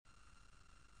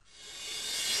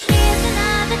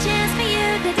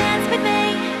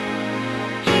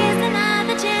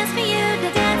chance for you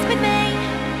to dance with me.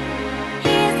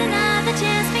 Here's another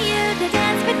chance for you to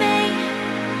dance with me.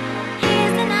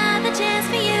 Here's another chance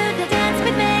for you to dance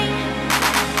with me.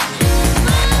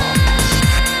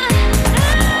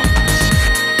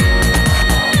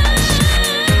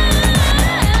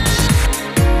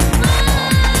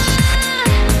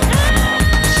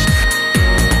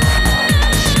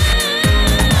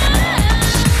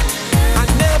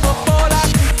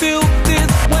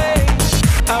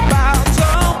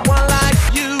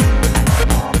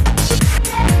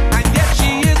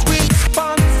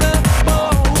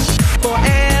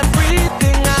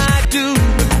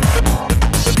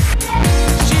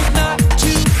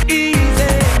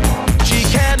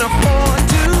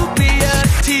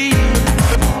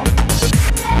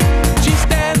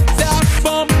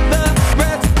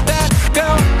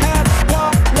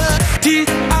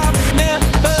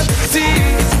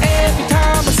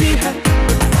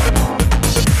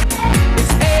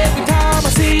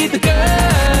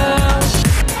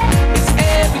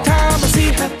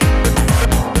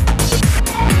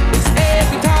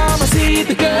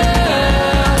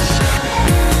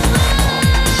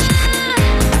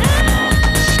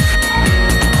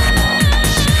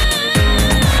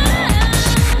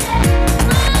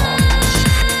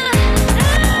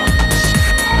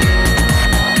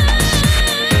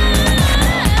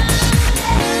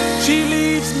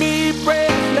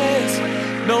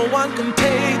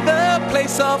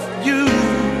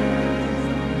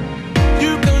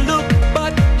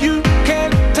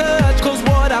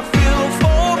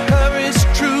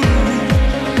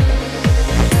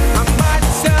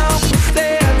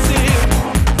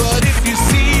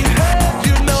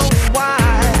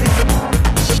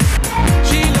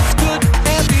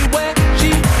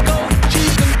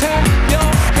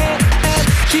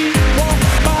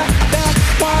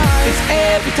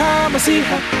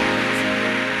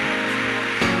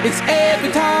 It's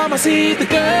every time I see the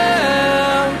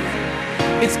girl.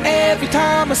 It's every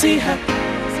time I see her.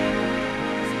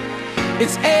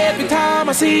 It's every time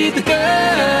I see the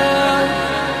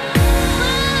girl.